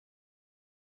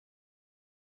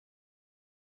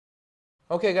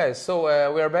Okay, guys.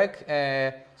 So we are back.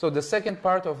 So the second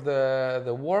part of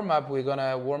the warm up, we're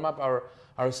gonna warm up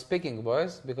our speaking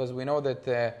voice, because we know that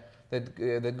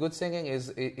that good singing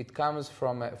it comes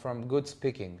from good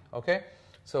speaking. Okay.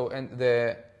 So and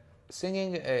the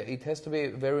singing it has to be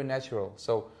very natural.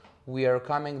 So we are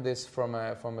coming this from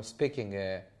a speaking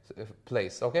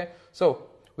place. Okay. So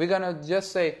we're gonna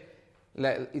just say.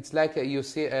 It's like you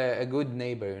see a good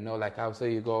neighbor, you know, like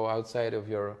outside, you go outside of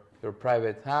your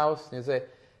private house, and you say,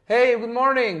 hey, good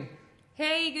morning.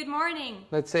 Hey, good morning.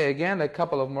 Let's say again, like a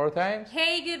couple of more times.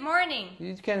 Hey, good morning.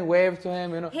 You can wave to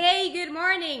him, you know. Hey, good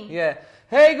morning. Yeah.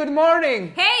 Hey, good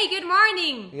morning. Hey, good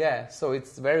morning. Yeah, so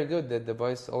it's very good that the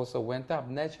voice also went up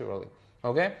naturally.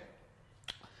 Okay?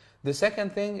 The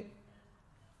second thing,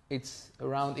 it's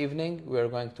around evening. We are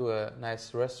going to a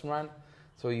nice restaurant.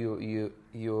 So you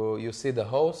see the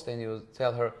host and you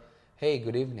tell her, hey,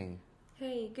 good evening.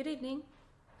 Hey, good evening.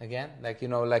 Again, like, you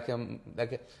know,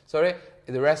 sorry,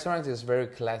 the restaurant is very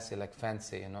classy, like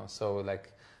fancy, you know. So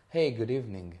like, hey, good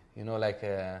evening. You know, like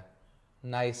a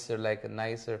nicer.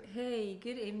 Hey,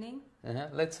 good evening.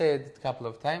 Let's say it a couple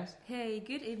of times. Hey,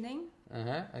 good evening.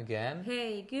 Again.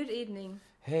 Hey, good evening.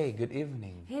 Hey, good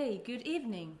evening. Hey, good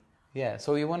evening. Yeah.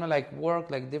 So you want to like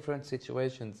work like different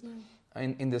situations.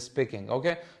 In the speaking,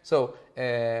 okay? So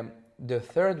the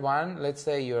third one, let's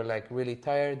say you're like really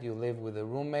tired, you live with a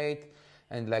roommate,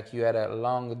 and like you had a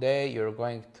long day, you're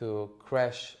going to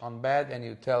crash on bed, and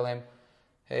you tell him,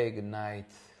 hey, good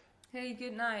night. Hey,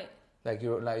 good night. Like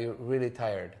you're really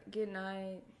tired. Good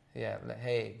night. Yeah,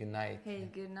 hey, good night. Hey,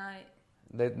 good night.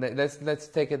 Let's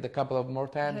take it a couple of more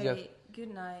times. Hey,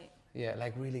 good night. Yeah,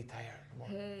 like really tired. More.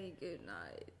 Hey, good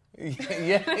night.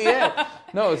 yeah.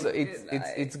 No, so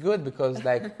it's good because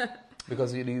like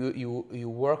because you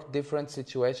work different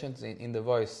situations in the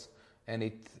voice,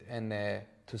 and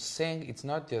to sing it's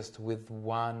not just with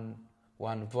one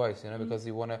voice, you know, because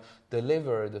you want to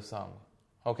deliver the song.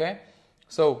 Okay,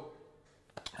 so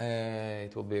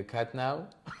it will be a cut now.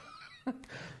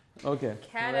 Okay.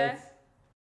 Cat.